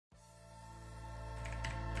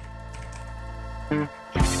Oh!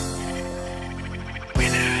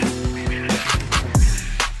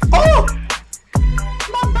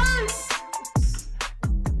 My bad!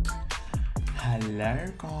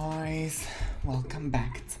 Hello guys, welcome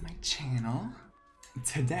back to my channel.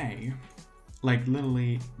 Today, like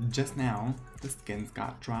literally just now, the skins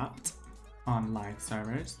got dropped on live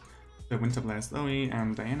servers. The Winter Blast Zoe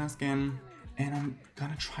and Diana skin, and I'm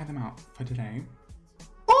gonna try them out for today.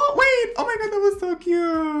 Oh wait! Oh my god, that was so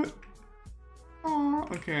cute! Oh,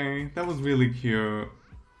 okay, that was really cute.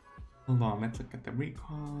 Hold on, let's look at the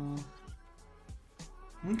recall.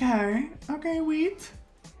 Okay, wheat.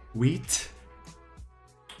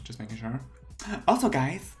 Just making sure. Also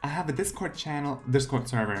guys, I have a Discord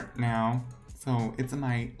server now. So it's in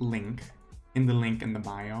my link, in the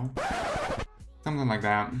bio. Something like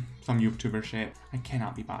that, some YouTuber shit. I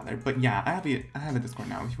cannot be bothered, but yeah, I have a Discord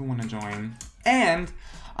now if you want to join. And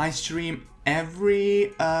I stream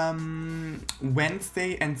every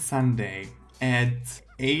Wednesday and Sunday at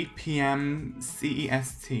 8 p.m.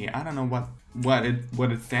 CEST. I don't know what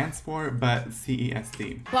it stands for, but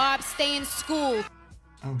CEST. Bob, stay in school.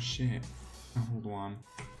 Oh shit. Oh, hold on.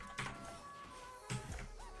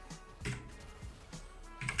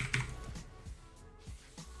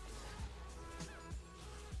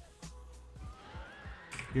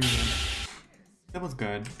 That was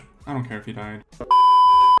good. I don't care if he died.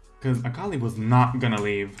 Because Akali was not gonna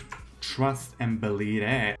leave. Trust and believe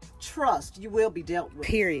it. Trust, you will be dealt with.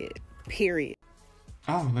 Period.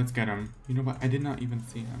 Oh, let's get him. You know what? I did not even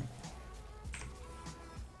see him.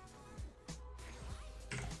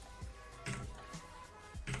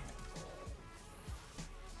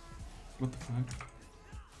 What the fuck?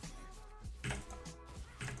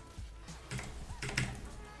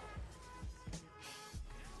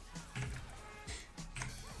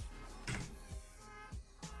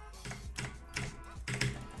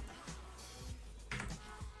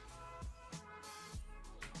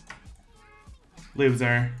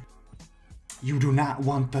 Loser. You do not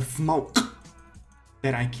want the smoke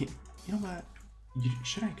that I can't. You know what?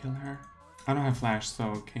 Should I kill her? I don't have flash,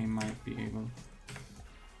 so Kay might be able.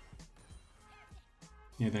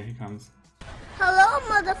 Yeah, there he comes. Hello,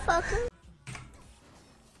 motherfucker.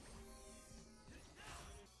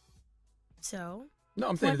 So? No,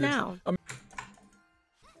 I'm saying what now?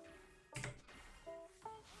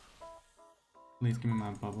 Please give me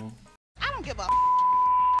my bubble. I don't give a.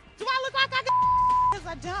 Do I look like I got? Because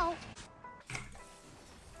I don't.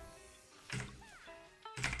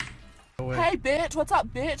 Hey, bitch, what's up,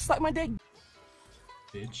 bitch? Suck my dick.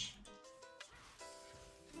 Bitch.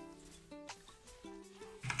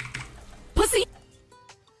 Pussy!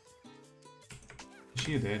 Is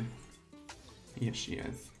she dead? Yes, she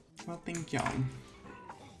is. Well, thank y'all.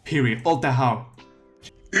 Period. Ult the hell.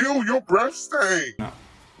 Ew, your breath stink. No.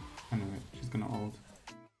 I know it. She's gonna ult.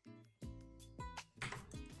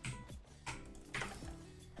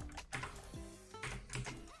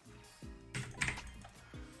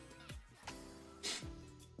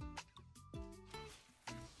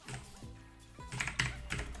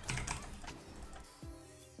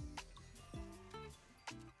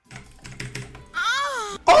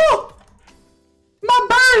 Oh! My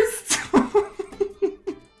burst!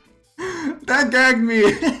 That gagged me.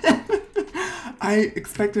 I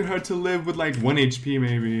expected her to live with like 1 HP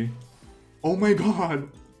maybe. Oh my god.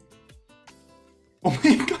 Oh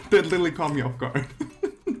my god, that literally caught me off guard.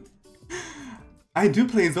 I do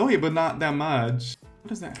play Zoe, but not that much.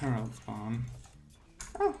 What is that Herald spawn?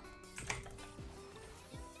 Oh.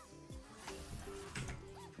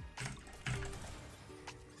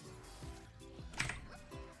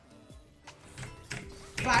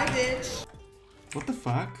 Bye, bitch. What the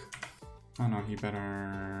fuck? Oh no, he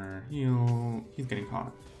better heal. He's getting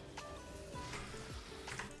caught.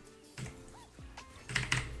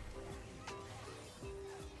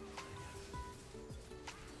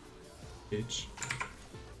 Bitch.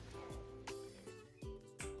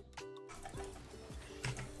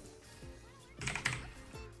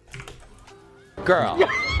 Girl.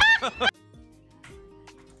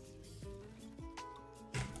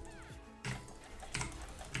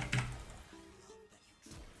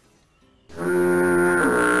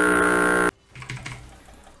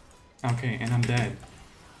 Okay, and I'm dead.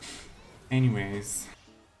 Anyways.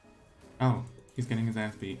 Oh, he's getting his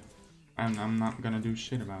ass beat. I'm not gonna do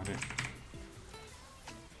shit about it.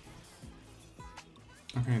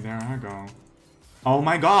 Okay, there I go. Oh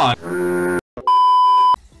my god!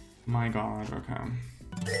 My god, okay.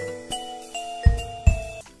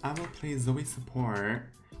 I will play Zoe support,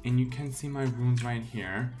 and you can see my runes right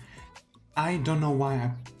here. I don't know why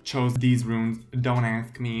I chose these runes, don't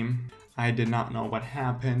ask me. I did not know what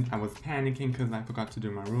happened. I was panicking because I forgot to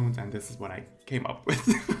do my runes, and this is what I came up with.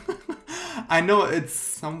 I know it's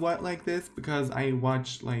somewhat like this because I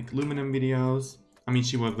watched like Luminum videos. I mean,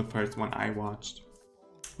 she was the first one I watched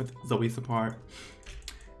with Zoe support,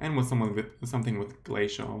 and with someone with something with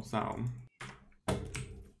Glacial. So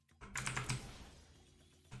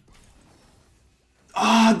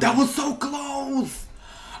ah, that was so close.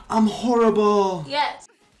 I'm horrible. Yes.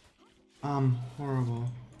 I'm horrible.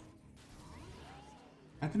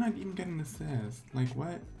 I did not even get an assist. Like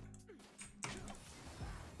what?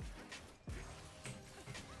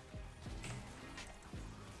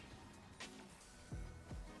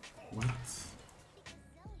 What?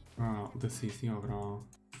 Bro, the CC overall.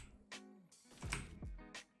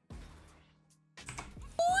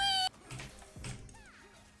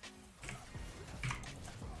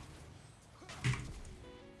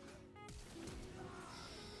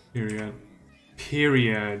 Period.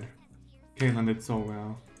 Period. Caitlyn did so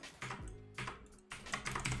well.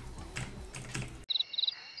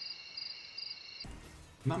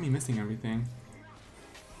 Not me missing everything.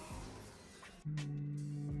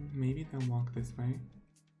 Maybe they'll walk this way.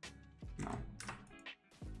 No.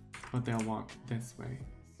 But they'll walk this way.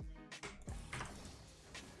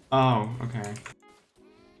 Oh, okay.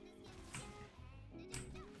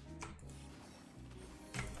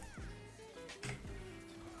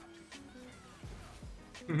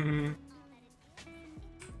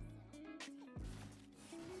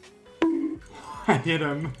 I hit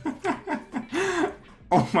him.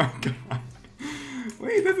 Oh my god.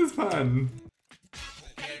 Wait, this is fun.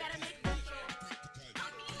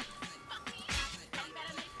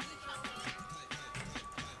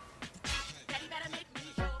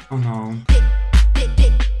 Oh no.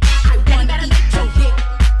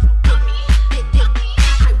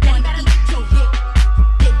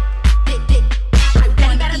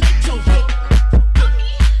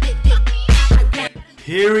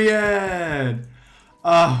 Period.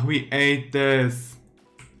 Ah, we ate this.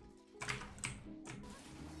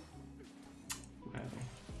 Well,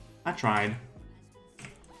 I tried.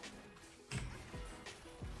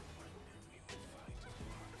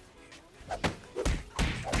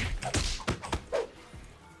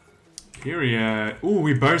 Period. Ooh,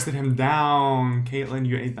 we bursted him down. Caitlyn,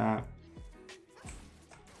 you ate that.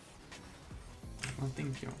 Oh,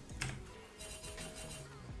 thank you.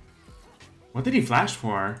 What did he flash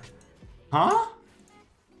for? Huh?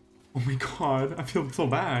 Oh my god, I feel so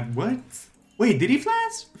bad. What? Wait, did he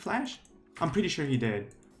flash? I'm pretty sure he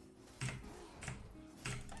did.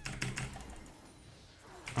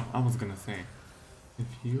 Oh, I was gonna say. If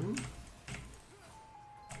you...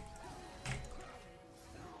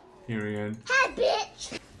 Period. Hi,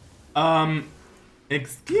 bitch.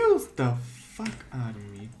 Excuse the fuck out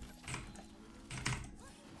of me.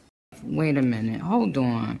 Wait a minute, hold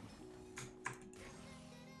on.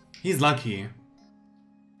 He's lucky.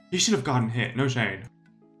 He should have gotten hit, no shade.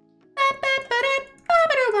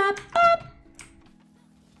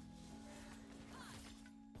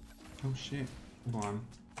 Oh shit, hold on.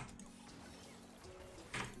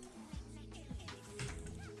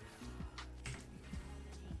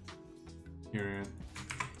 Period.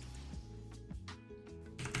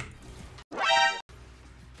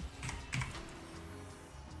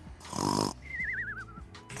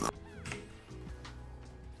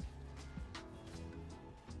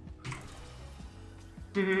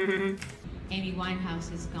 Amy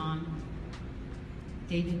Winehouse is gone.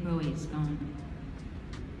 David Bowie is gone.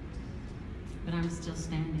 But I'm still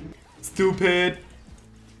standing. Stupid.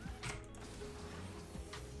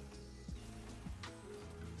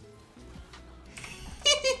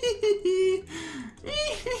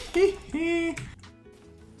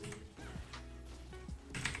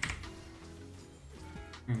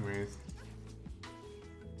 Anyways.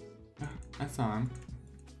 I saw him.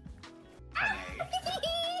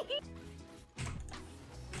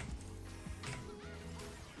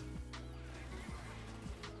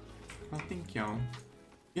 Well, thank you.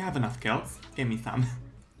 You have enough kills. Give me some.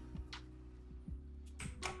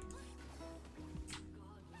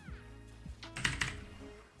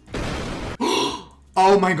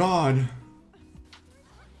 Oh my god!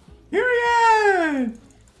 Period!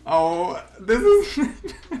 Oh, this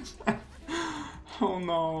is... Oh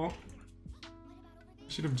no.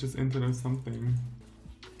 Should have just entered or something.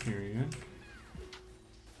 Period.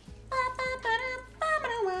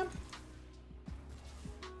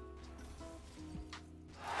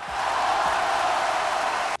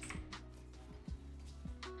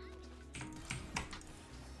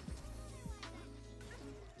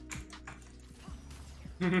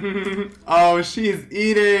 Oh, she's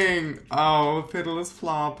eating! Oh, Fiddle is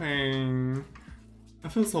flopping. I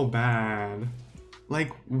feel so bad.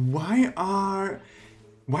 Like, why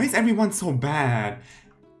is everyone so bad?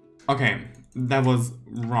 Okay, that was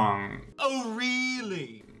wrong. Oh,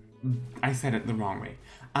 really? I said it the wrong way.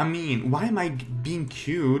 I mean, why am I being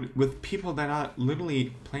cute with people that are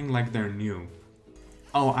literally playing like they're new?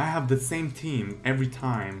 Oh, I have the same team every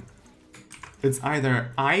time. It's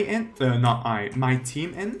either my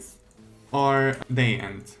team ends, or they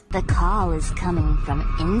end. The call is coming from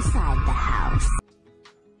inside the house.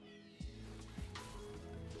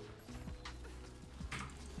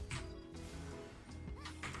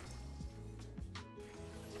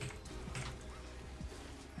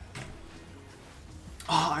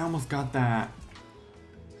 Oh, I almost got that.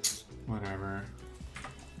 Whatever.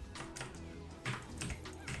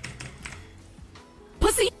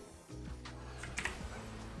 Pussy.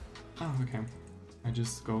 Oh, okay. I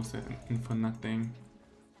just ghosted in for nothing.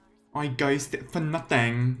 I ghosted for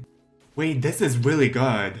nothing. Wait, this is really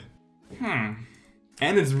good. And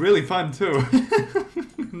it's really fun too.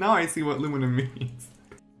 Now I see what Luminum means.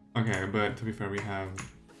 Okay, but to be fair, we have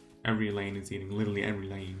every lane is eating, literally every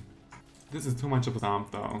lane. This is too much of a stomp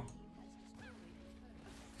though.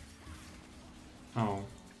 Oh.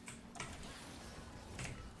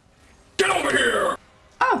 Get over here!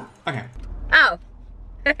 Oh! Okay. Oh.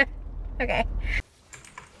 Okay.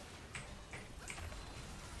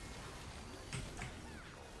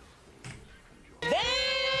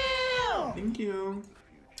 Thank you.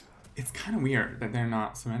 It's kind of weird that they're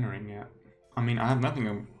not surrendering yet. I mean, I have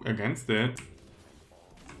nothing against it.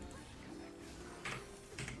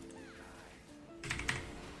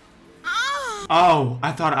 Oh,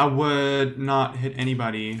 I thought I would not hit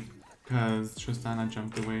anybody because Tristana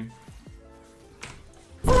jumped away.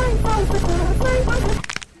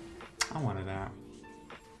 I wanted that.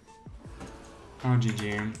 Oh,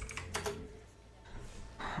 GG.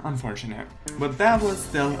 Unfortunate. But that was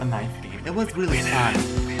still a nice game. It was really fun.